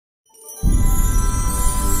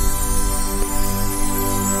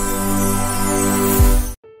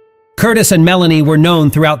Curtis and Melanie were known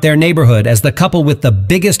throughout their neighborhood as the couple with the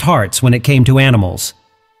biggest hearts when it came to animals.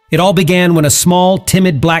 It all began when a small,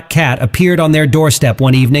 timid black cat appeared on their doorstep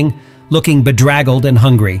one evening, looking bedraggled and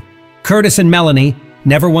hungry. Curtis and Melanie,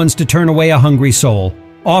 never ones to turn away a hungry soul,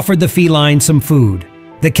 offered the feline some food.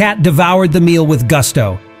 The cat devoured the meal with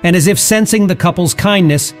gusto, and as if sensing the couple's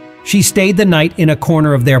kindness, she stayed the night in a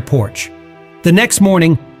corner of their porch. The next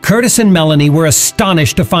morning, Curtis and Melanie were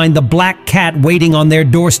astonished to find the black cat waiting on their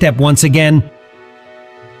doorstep once again.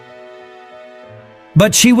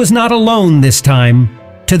 But she was not alone this time.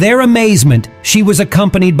 To their amazement, she was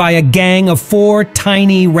accompanied by a gang of 4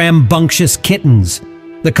 tiny, rambunctious kittens.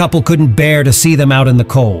 The couple couldn't bear to see them out in the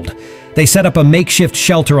cold. They set up a makeshift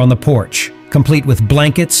shelter on the porch, complete with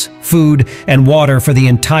blankets, food, and water for the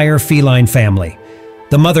entire feline family.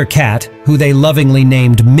 The mother cat, who they lovingly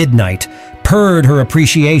named Midnight, purred her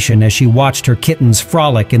appreciation as she watched her kittens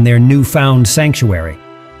frolic in their newfound sanctuary.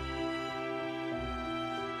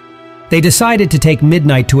 They decided to take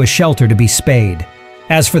Midnight to a shelter to be spayed.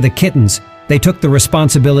 As for the kittens, they took the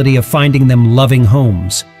responsibility of finding them loving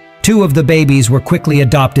homes. 2 of the babies were quickly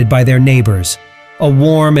adopted by their neighbors, a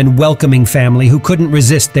warm and welcoming family who couldn't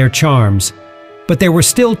resist their charms. But there were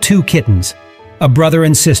still 2 kittens, a brother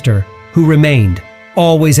and sister, who remained,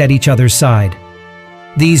 always at each other's side.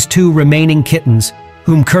 These 2 remaining kittens,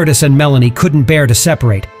 whom Curtis and Melanie couldn't bear to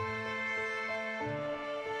separate,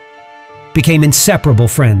 became inseparable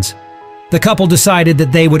friends. The couple decided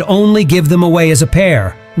that they would only give them away as a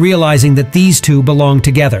pair, realizing that these 2 belonged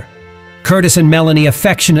together. Curtis and Melanie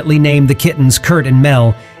affectionately named the kittens Kurt and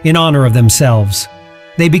Mel in honor of themselves.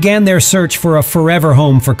 They began their search for a forever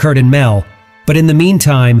home for Kurt and Mel, but in the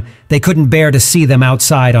meantime, they couldn't bear to see them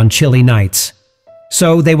outside on chilly nights.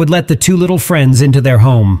 So they would let the 2 little friends into their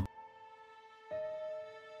home.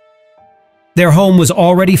 Their home was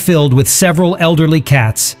already filled with several elderly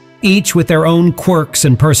cats, each with their own quirks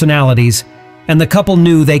and personalities, and the couple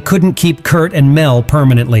knew they couldn't keep Kurt and Mel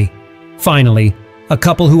permanently. Finally, a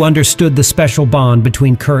couple who understood the special bond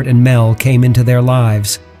between Kurt and Mel came into their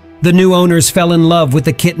lives. The new owners fell in love with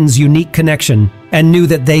the kittens' unique connection and knew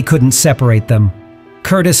that they couldn't separate them.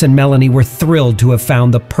 Curtis and Melanie were thrilled to have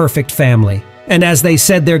found the perfect family, and as they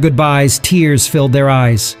said their goodbyes, tears filled their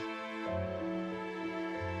eyes.